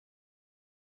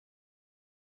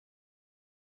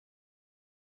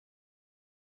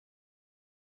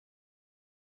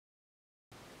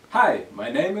Hi, my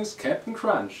name is Captain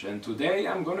Crunch and today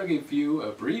I'm gonna give you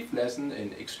a brief lesson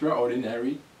in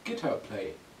extraordinary guitar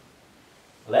play.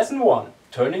 Lesson 1.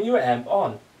 Turning your amp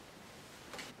on.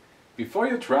 Before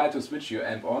you try to switch your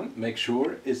amp on, make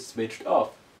sure it's switched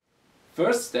off.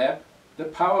 First step, the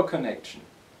power connection.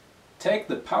 Take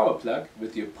the power plug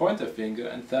with your pointer finger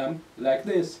and thumb like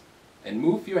this and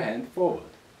move your hand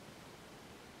forward.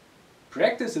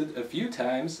 Practice it a few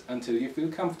times until you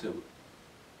feel comfortable.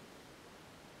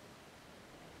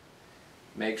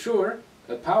 Make sure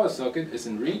a power socket is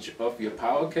in reach of your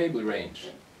power cable range.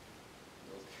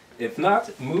 If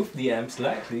not, move the amp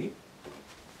slightly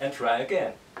and try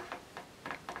again.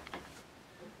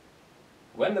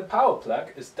 When the power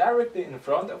plug is directly in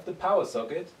front of the power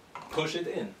socket, push it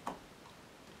in.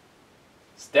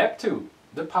 Step 2.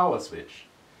 The power switch.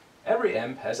 Every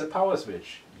amp has a power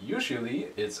switch. Usually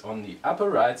it's on the upper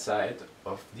right side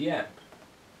of the amp.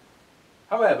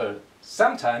 However,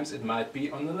 sometimes it might be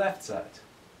on the left side.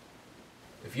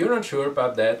 If you're not sure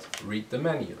about that, read the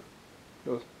manual.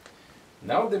 Good.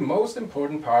 Now the most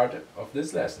important part of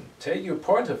this lesson. Take your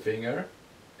pointer finger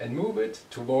and move it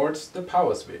towards the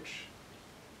power switch.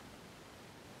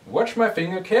 Watch my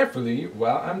finger carefully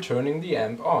while I'm turning the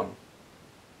amp on.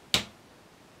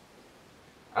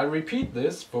 I'll repeat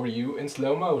this for you in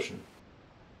slow motion.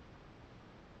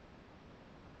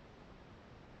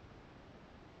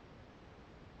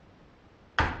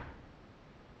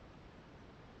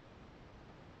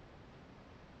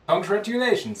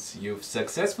 Congratulations, you've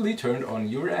successfully turned on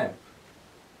your amp.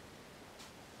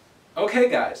 Okay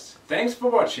guys, thanks for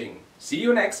watching. See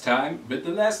you next time with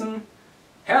the lesson.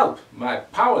 Help! My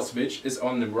power switch is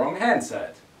on the wrong hand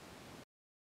side.